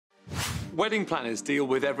Wedding planners deal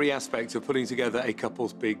with every aspect of putting together a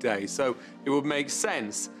couple's big day, so it would make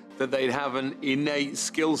sense that they'd have an innate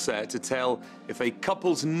skill set to tell if a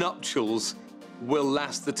couple's nuptials will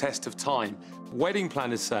last the test of time. Wedding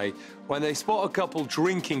planners say when they spot a couple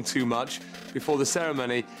drinking too much before the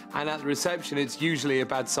ceremony and at the reception, it's usually a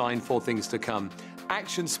bad sign for things to come.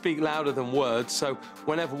 Actions speak louder than words, so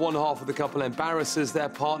whenever one half of the couple embarrasses their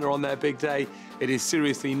partner on their big day, it is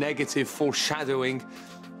seriously negative foreshadowing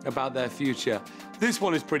about their future. This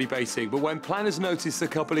one is pretty basic, but when planners notice the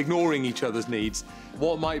couple ignoring each other's needs,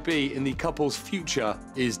 what might be in the couple's future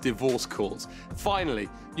is divorce court. Finally,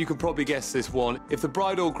 you can probably guess this one. If the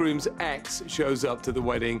bride or groom's ex shows up to the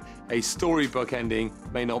wedding, a storybook ending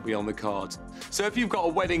may not be on the cards. So if you've got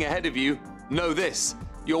a wedding ahead of you, know this: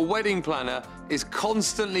 your wedding planner is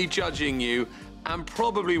constantly judging you and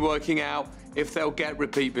probably working out if they'll get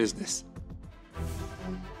repeat business.